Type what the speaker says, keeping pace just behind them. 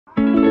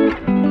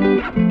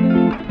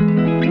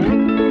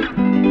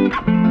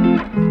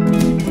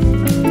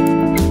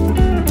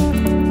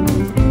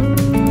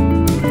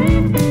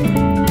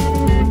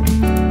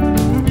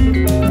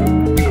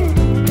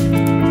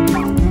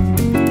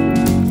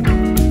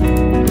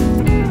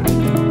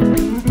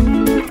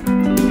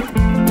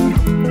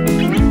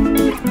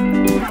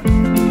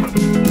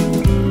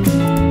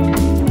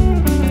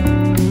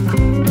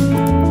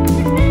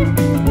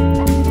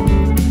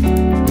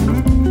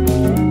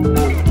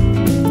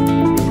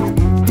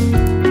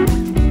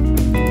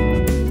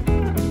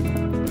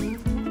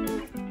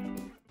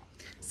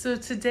So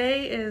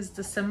today is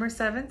December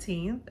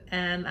 17th,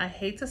 and I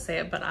hate to say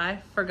it, but I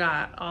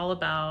forgot all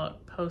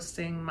about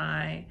posting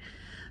my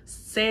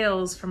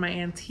sales for my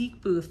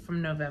antique booth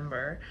from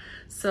November.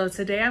 So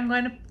today I'm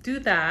going to do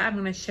that. I'm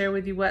going to share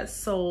with you what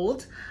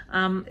sold.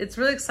 It's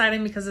really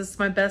exciting because it's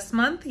my best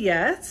month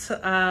yet.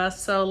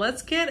 So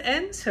let's get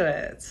into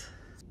it.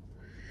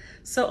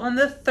 So on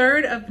the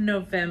 3rd of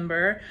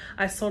November,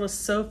 I sold a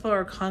sofa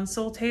or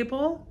console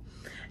table.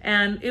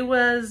 And it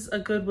was a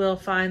Goodwill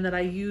find that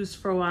I used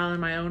for a while in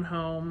my own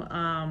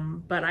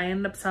home, but I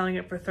ended up selling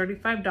it for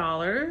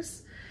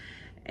 $35.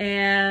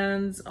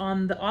 And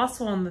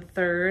also on the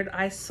 3rd,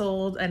 I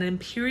sold an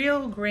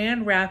Imperial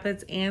Grand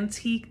Rapids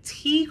antique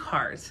tea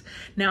cart.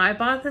 Now I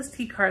bought this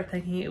tea cart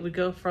thinking it would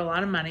go for a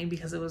lot of money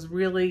because it was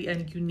really a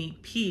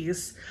unique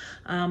piece.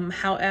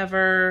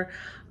 However,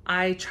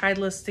 I tried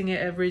listing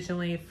it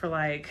originally for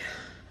like,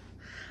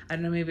 I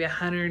don't know, maybe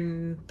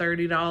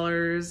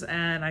 $130,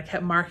 and I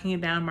kept marking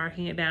it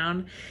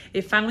down.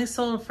 It finally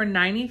sold for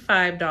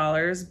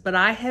 $95, but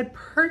I had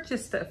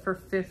purchased it for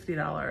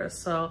 $50,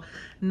 so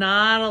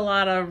not a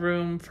lot of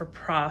room for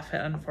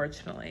profit,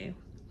 unfortunately.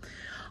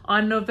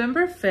 On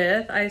November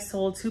 5th, I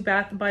sold 2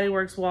 Bath & Body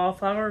Works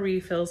Wallflower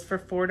refills for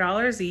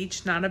 $4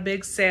 each. Not a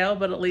big sale,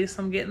 but at least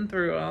I'm getting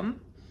through them.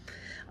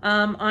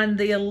 On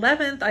the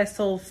 11th, I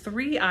sold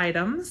 3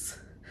 items.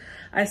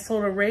 I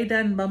sold a Rae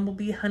Dunn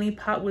Bumblebee Honey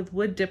Pot with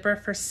Wood Dipper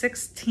for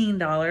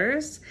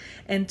 $16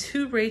 and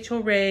 2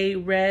 Rachel Ray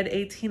red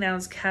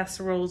 18-ounce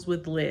casseroles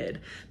with lid.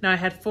 Now I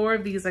had 4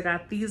 of these. I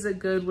got these at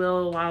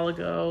Goodwill a while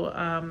ago,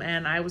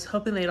 and I was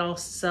hoping they'd all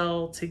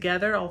sell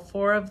together, all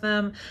 4 of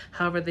them.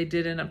 However, they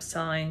did end up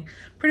selling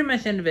pretty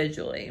much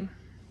individually.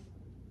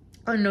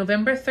 On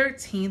November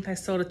 13th, I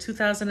sold a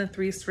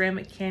 2003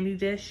 ceramic candy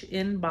dish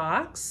in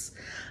box.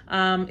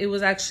 It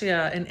was actually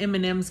an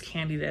M&M's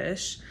candy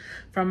dish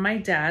from my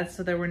dad,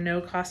 so there were no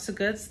cost of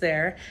goods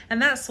there,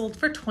 and that sold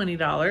for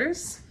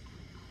 $20.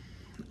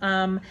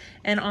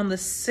 And on the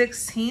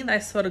 16th, I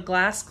sold a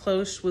glass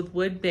cloche with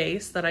wood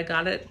base that I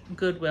got at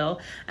Goodwill,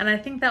 and I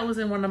think that was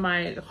in one of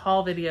my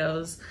haul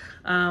videos.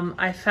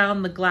 I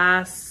found the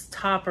glass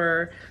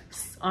topper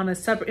in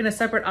a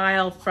separate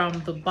aisle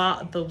from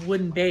the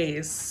wooden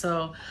base,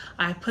 so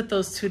I put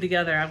those two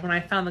together. When I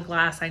found the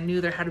glass, I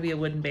knew there had to be a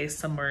wooden base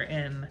somewhere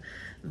in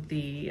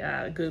the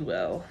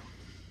Goodwill.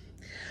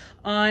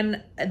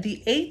 On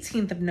the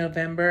 18th of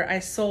November, I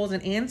sold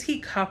an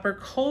antique copper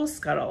coal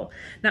scuttle.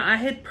 Now I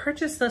had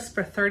purchased this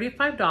for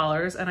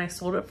 $35 and I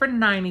sold it for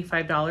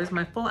 $95,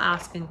 my full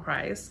asking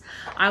price.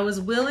 I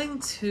was willing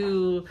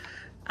to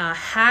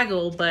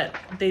haggle, but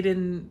they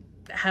didn't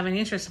have any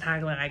interest in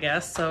haggling, I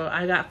guess. So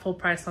I got full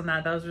price on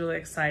that. That was really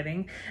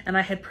exciting. And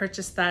I had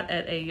purchased that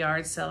at a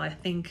yard sale. I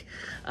think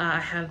I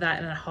have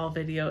that in a haul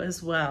video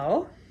as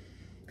well.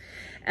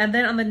 And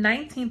then on the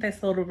 19th, I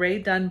sold a Rae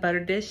Dunn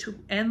butter dish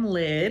and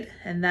lid,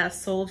 and that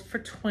sold for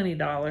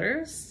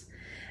 $20.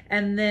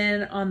 And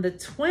then on the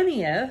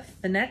 20th,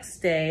 the next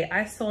day,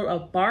 I sold a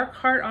bar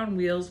cart on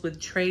wheels with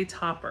tray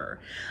topper.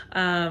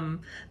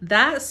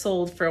 That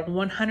sold for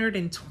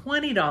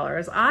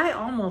 $120. I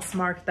almost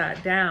marked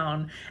that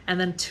down, and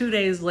then 2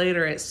 days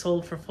later, it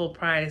sold for full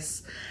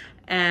price.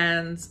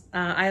 And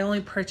I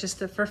only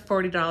purchased it for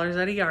 $40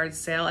 at a yard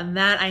sale, and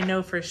that I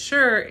know for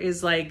sure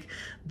is like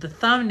the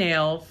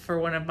thumbnail for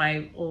one of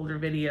my older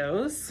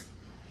videos.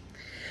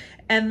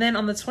 And then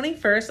on the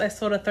 21st, I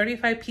sold a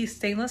 35-piece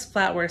stainless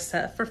flatware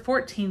set for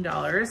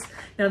 $14.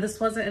 Now this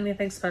wasn't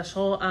anything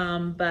special,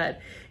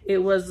 but it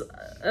was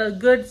a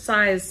good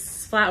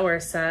size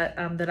flatware set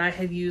that I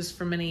had used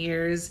for many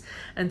years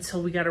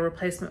until we got a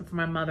replacement for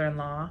my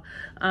mother-in-law.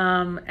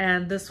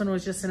 And this one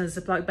was just in a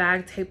Ziploc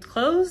bag taped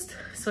closed,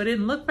 so it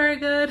didn't look very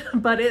good,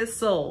 but it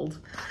sold.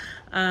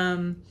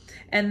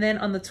 And then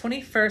on the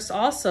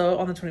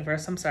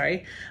 21st, I'm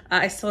sorry,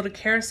 I sold a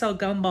carousel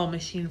gumball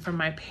machine from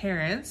my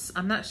parents.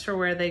 I'm not sure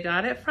where they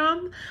got it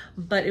from,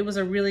 but it was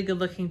a really good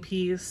looking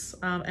piece,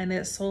 and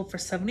it sold for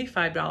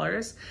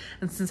 $75.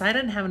 And since I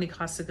didn't have any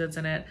cost of goods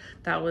in it,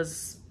 that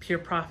was pure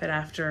profit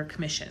after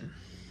commission.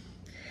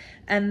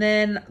 And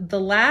then the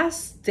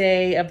last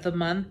day of the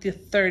month, the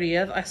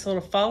 30th, I sold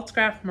a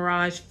Falstaff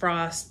Mirage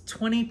Frost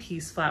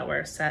 20-piece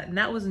flatware set, and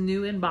that was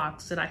new in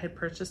box that I had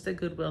purchased at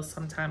Goodwill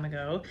some time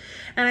ago,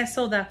 and I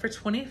sold that for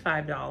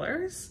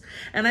 $25.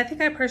 And I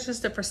think I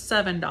purchased it for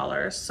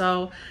 $7,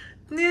 so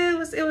yeah,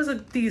 it was a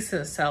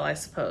decent sell, I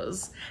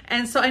suppose.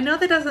 And so I know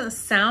that doesn't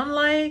sound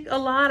like a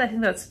lot. I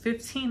think that's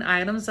 15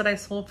 items that I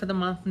sold for the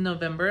month of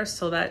November,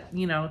 so that,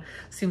 you know,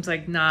 seems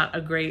like not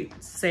a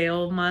great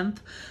sale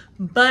month.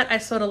 But I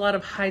sold a lot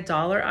of high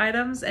dollar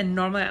items, and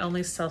normally I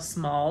only sell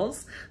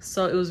smalls.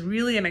 So it was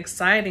really an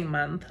exciting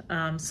month.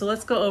 So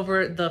let's go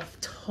over the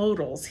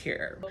totals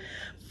here.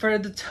 For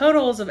the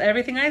totals of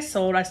everything I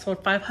sold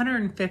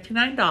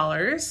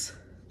 $559.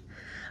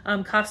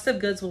 Cost of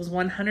goods was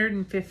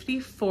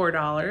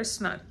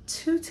 $154, not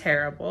too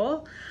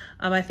terrible.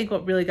 I think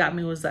what really got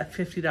me was that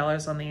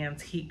 $50 on the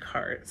antique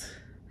cart.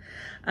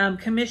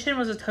 Commission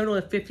was a total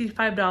of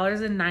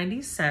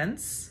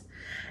 $55.90.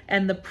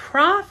 And the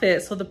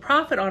profit, so the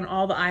profit on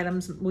all the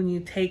items, when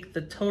you take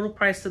the total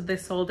price that they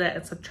sold at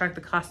and subtract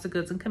the cost of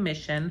goods and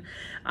commission,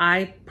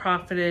 I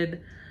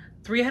profited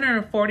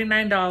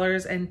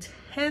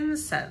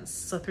 $349.10,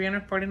 so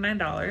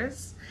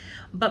 $349.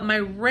 But my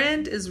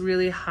rent is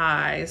really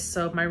high,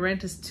 so my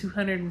rent is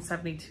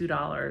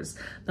 $272.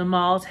 The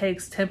mall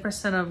takes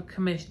 10% of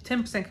commission,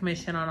 10%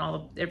 commission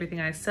on everything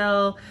I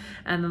sell,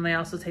 and then they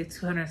also take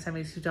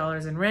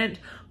 $272 in rent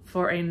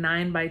for a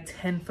 9 by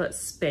 10 foot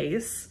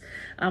space.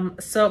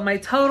 So my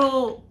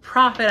total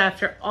profit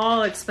after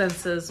all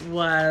expenses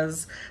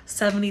was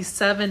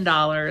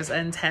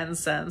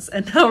 $77.10.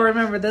 And now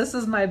remember, this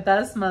is my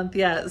best month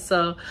yet.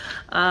 So,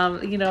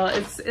 you know,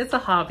 it's a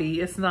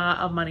hobby. It's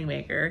not a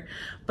moneymaker,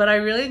 but I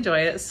really enjoy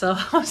it. So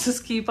I'll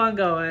just keep on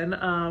going.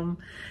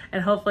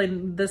 And hopefully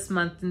this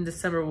month in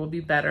December will be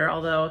better.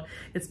 Although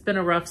it's been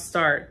a rough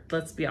start,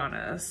 let's be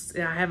honest.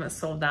 Yeah, I haven't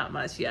sold that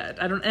much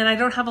yet. I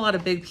don't have a lot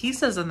of big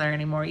pieces in there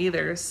anymore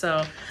either.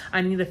 So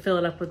I need to fill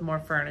it up with more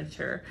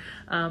furniture.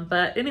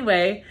 But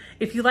anyway,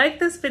 if you like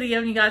this video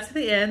and you got to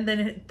the end,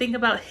 then think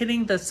about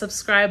hitting the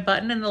subscribe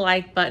button and the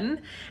like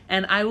button.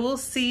 And I will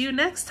see you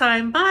next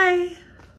time. Bye.